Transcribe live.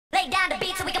Lay down the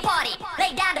beat so we can party.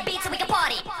 Lay down the beat so we can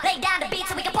party. Lay down the beat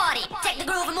so we can party. Take the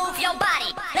groove and move your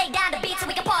body. Lay down the beat so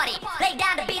we can party. Lay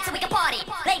down the beat so we can party.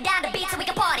 Lay down the beat so we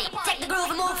can party. Take the groove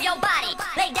and move your body.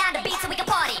 Lay down the beat.